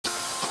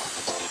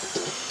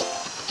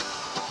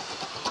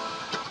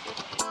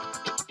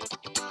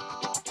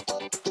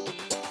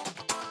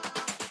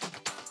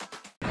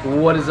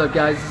What is up,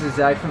 guys? This is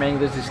Zach from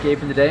Anglers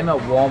Escape, and today I'm at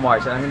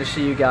Walmart and I'm going to show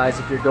you guys,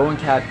 if you're going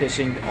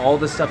catfishing, all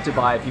the stuff to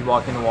buy if you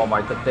walk into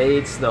Walmart. The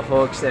baits, the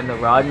hooks, and the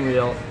rod and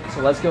reel. So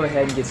let's go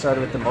ahead and get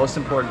started with the most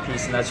important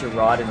piece, and that's your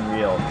rod and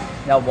reel.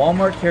 Now,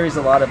 Walmart carries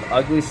a lot of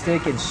Ugly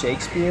Stik and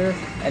Shakespeare,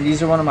 and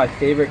these are one of my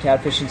favorite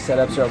catfishing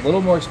setups. They're a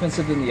little more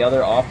expensive than the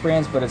other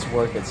off-brands, but it's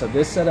worth it. So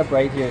this setup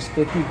right here is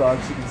 50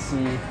 bucks. You can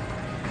see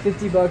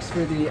 50 bucks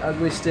for the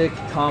Ugly Stik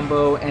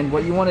combo, and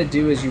what you want to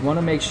do is you want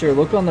to make sure,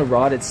 look on the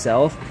rod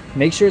itself,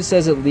 make sure it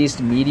says at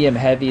least medium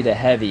heavy to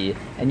heavy,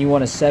 and you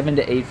want a 7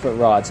 to 8 foot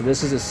rod. So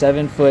this is a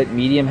 7 foot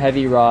medium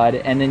heavy rod,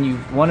 and then you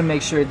want to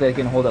make sure that it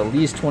can hold at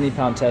least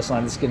 20-pound test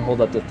line. This can hold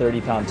up to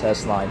 30-pound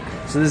test line.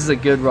 So this is a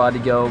good rod to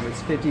go.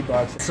 It's 50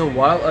 bucks. So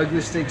while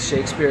Ugly Stik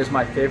Shakespeare is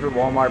my favorite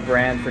Walmart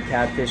brand for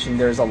catfishing,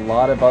 there's a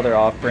lot of other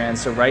off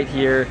brands. So right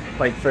here,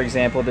 like for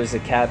example, there's a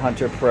Cat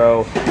Hunter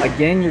Pro.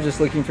 Again, you're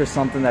just looking for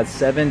something that's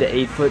 7 to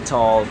 8 foot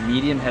tall,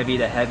 medium heavy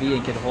to heavy,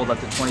 and can hold up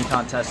to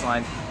 20-pound test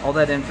line. All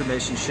that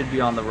information should be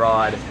on the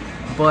rod,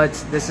 but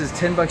this is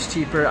 10 bucks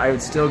cheaper. I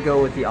would still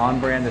go with the on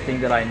brand, the thing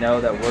that I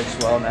know that works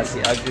well, and that's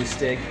the Ugly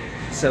Stik.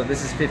 So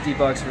this is 50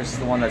 bucks versus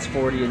the one that's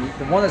 40, and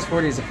the one that's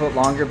 40 is a foot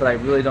longer, but I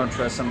really don't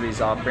trust some of these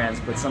off brands,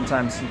 but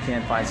sometimes you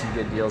can find some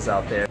good deals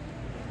out there.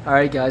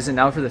 Alright guys, and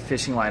now for the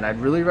fishing line. I'd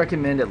really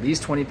recommend at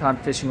least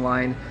 20-pound fishing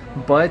line,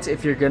 but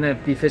if you're going to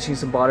be fishing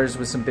some waters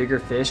with some bigger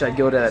fish, I'd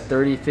go to that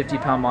 30,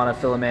 50-pound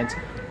monofilament.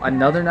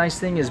 Another nice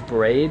thing is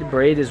braid.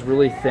 Braid is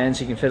really thin,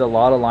 so you can fit a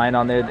lot of line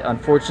on there.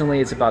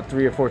 Unfortunately, it's about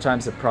 3 or 4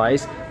 times the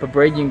price, but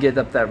braid, you can get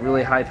up that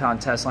really high pound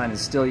test line, and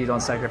still you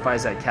don't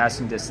sacrifice that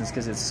casting distance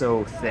because it's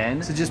so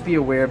thin. So just be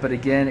aware, but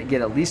again,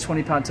 get at least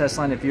 20-pound test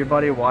line. If your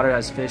body of water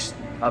has fish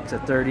up to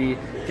 30,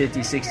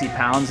 50, 60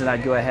 pounds, and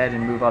I'd go ahead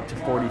and move up to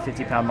 40,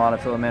 50-pound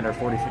monofilament or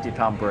 40,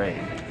 50-pound braid.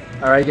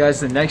 Alright guys,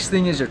 the next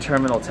thing is your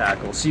terminal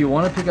tackle. So you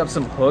want to pick up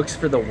some hooks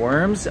for the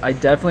worms. I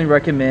definitely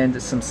recommend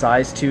some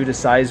size 2 to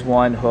size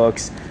 1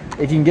 hooks.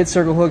 If you can get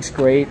circle hooks,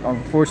 great.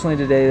 Unfortunately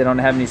today they don't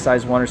have any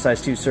size 1 or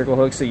size 2 circle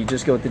hooks, so you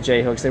just go with the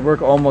J hooks. They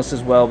work almost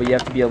as well, but you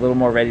have to be a little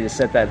more ready to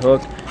set that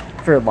hook.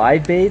 For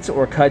live baits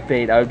or cut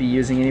bait, I would be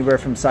using anywhere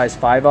from size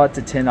 5/0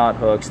 to 10/0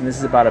 hooks, and this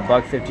is about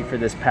 $1.50 for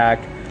this pack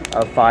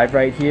of 5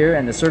 right here.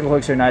 And the circle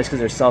hooks are nice because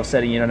they're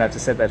self-setting. You don't have to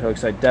set that hook,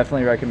 so I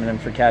definitely recommend them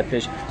for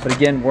catfish. But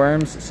again,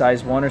 worms,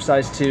 size 1 or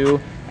size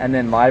 2, and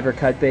then live or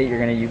cut bait,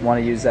 you're going to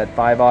want to use that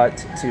 5/0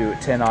 to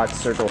 10/0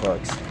 circle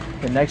hooks.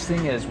 The next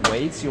thing is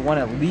weights. You'll want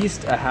at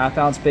least a 1/2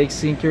 ounce bait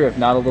sinker, if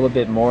not a little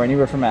bit more,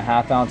 anywhere from a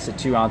 1/2 ounce to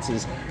 2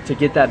 ounces, to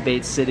get that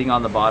bait sitting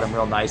on the bottom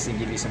real nice and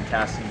give you some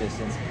casting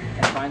distance.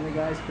 And finally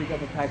guys, pick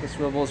up a pack of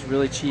Swivels,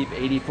 really cheap,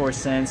 84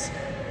 cents.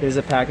 Here's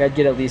a pack. I'd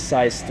get at least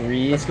size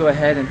 3. Let's go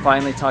ahead and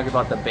finally talk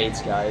about the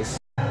baits, guys.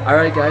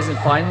 Alright guys, and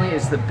finally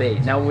is the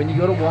bait. Now when you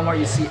go to Walmart,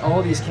 you see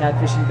all these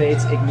catfishing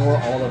baits.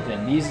 Ignore all of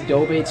them. These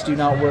dough baits do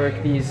not work.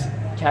 These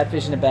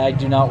catfish in a bag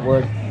do not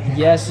work.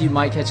 Yes, you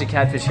might catch a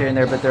catfish here and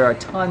there, but there are a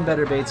ton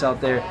better baits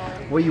out there.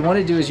 What you want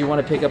to do is you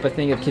want to pick up a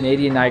thing of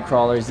Canadian night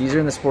crawlers. These are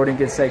in the sporting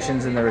goods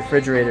sections in the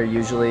refrigerator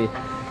usually.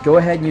 Go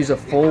ahead and use a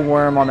full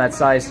worm on that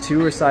size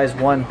 2 or size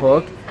 1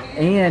 hook.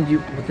 And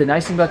the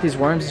nice thing about these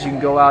worms is you can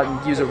go out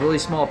and use a really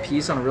small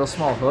piece on a real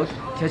small hook,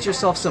 catch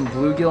yourself some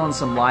bluegill and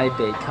some live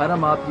bait. Cut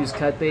them up, use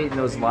cut bait and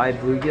those live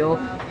bluegill.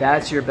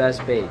 That's your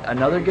best bait.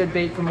 Another good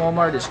bait from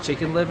Walmart is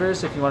chicken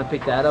livers, if you want to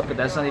pick that up, but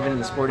that's not even in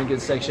the sporting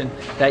goods section.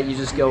 That you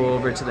just go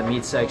over to the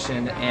meat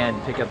section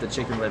and pick up the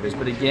chicken livers.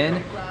 But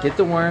again, get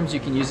the worms. You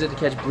can use it to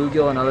catch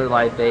bluegill and other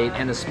live bait,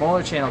 and the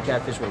smaller channel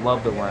catfish will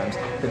love the worms.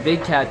 The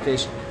big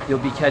catfish you'll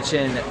be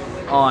catching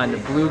on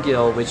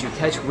bluegill, which you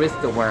catch with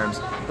the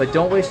worms. But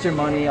don't waste your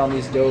money on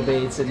these dough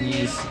baits and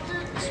these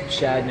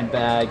shad in a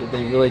bag.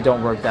 They really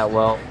don't work that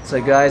well.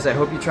 So guys, I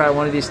hope you try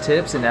one of these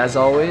tips, and as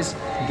always,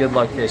 good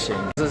luck fishing.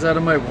 I was out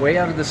of my way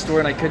out of the store,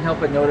 and I couldn't help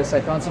but notice I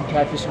found some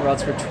catfishing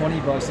rods for 20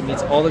 bucks. It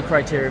meets all the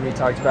criteria we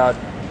talked about.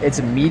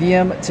 It's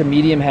medium to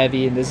medium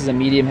heavy, and this is a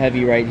medium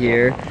heavy right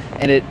here,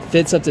 and it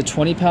fits up to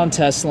 20-pound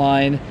test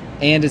line,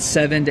 and it's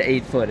 7 to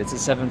 8 foot. It's a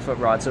 7-foot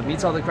rod, so it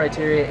meets all the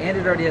criteria, and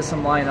it already has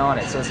some line on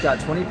it. So it's got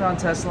 20-pound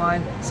test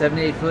line, 7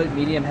 to 8 foot,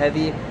 medium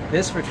heavy.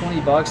 This for 20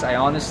 bucks, I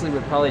honestly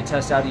would probably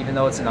test out, even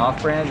though it's an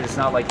off-brand. It's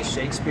not like a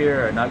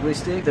Shakespeare or an Ugly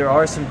Stik. There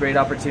are some great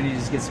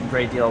opportunities to get some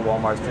great deal at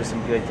Walmart for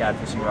some good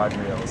catfishing rod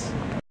and reels.